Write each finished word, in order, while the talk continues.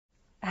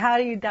how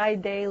do you die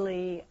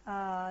daily?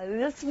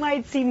 This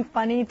might seem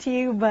funny to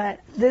you, but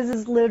this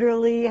is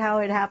literally how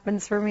it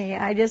happens for me.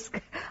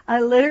 I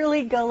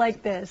literally go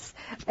like this,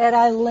 and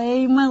I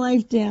lay my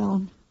life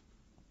down.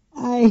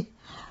 I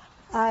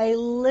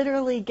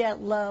literally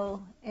get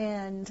low,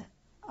 and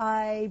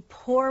I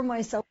pour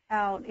myself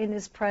out in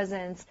His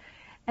presence,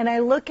 and I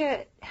look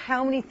at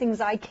how many things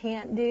I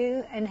can't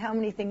do and how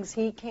many things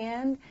He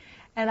can,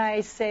 and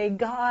I say,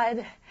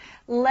 God,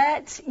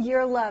 let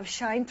your love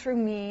shine through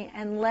me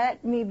and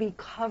let me be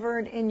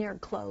covered in your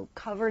cloak,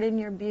 covered in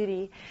your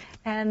beauty.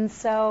 And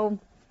so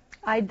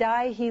I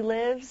die, He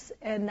lives,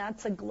 and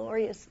that's a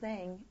glorious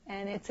thing.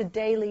 And it's a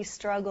daily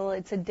struggle.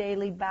 It's a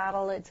daily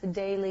battle. It's a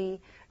daily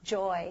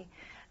joy.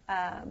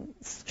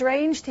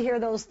 Strange to hear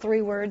those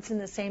three words in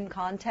the same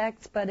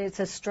context, but it's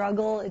a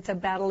struggle, it's a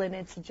battle, and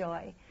it's a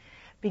joy.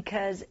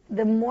 Because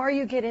the more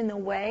you get in the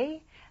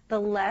way, the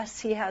less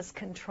He has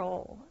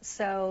control.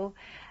 So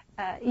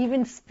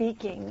even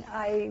speaking,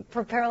 I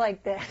prepare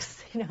like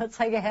this. It's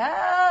like,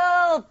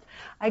 help!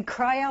 I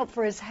cry out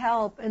for His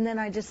help, and then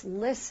I just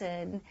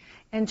listen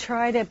and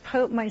try to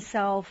put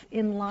myself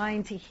in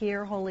line to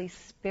hear Holy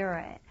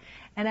Spirit.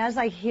 And as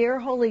I hear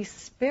Holy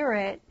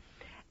Spirit,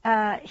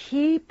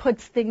 He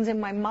puts things in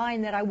my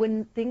mind that I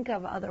wouldn't think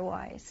of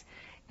otherwise.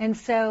 And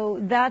so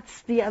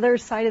that's the other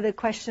side of the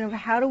question of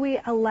how do we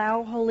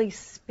allow Holy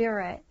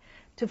Spirit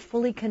to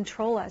fully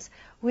control us.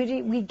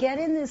 We get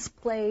in this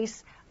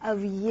place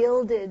of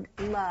yielded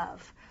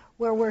love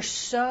where we're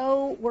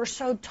so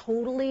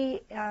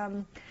totally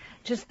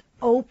just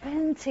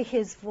open to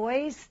His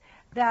voice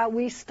that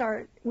we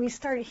start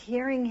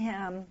hearing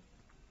Him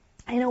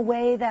in a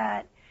way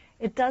that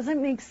it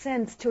doesn't make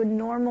sense to a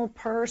normal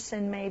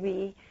person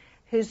maybe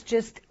who's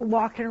just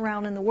walking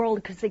around in the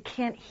world because they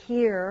can't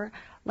hear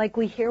like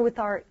we hear with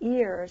our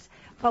ears,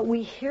 but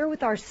we hear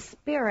with our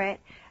spirit.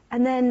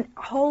 And then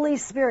Holy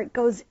Spirit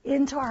goes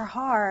into our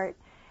heart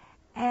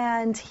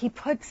and He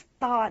puts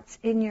thoughts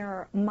in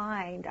your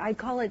mind. I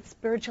call it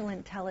spiritual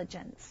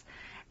intelligence.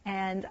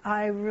 And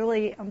I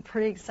really am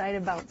pretty excited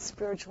about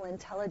spiritual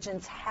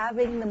intelligence,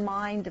 having the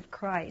mind of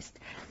Christ,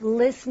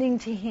 listening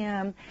to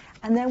Him.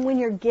 And then when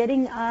you're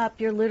getting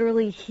up, you're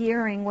literally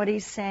hearing what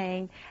He's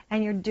saying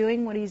and you're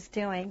doing what He's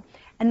doing.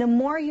 And the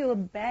more you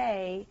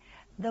obey,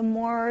 the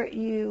more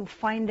you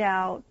find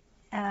out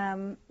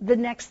the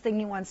next thing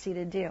He wants you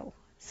to do.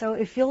 So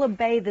if you'll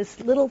obey this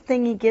little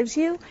thing He gives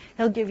you,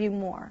 He'll give you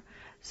more.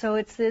 So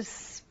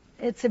it's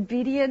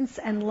obedience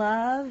and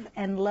love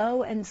and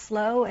low and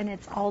slow, and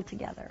it's all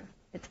together.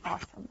 It's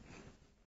awesome.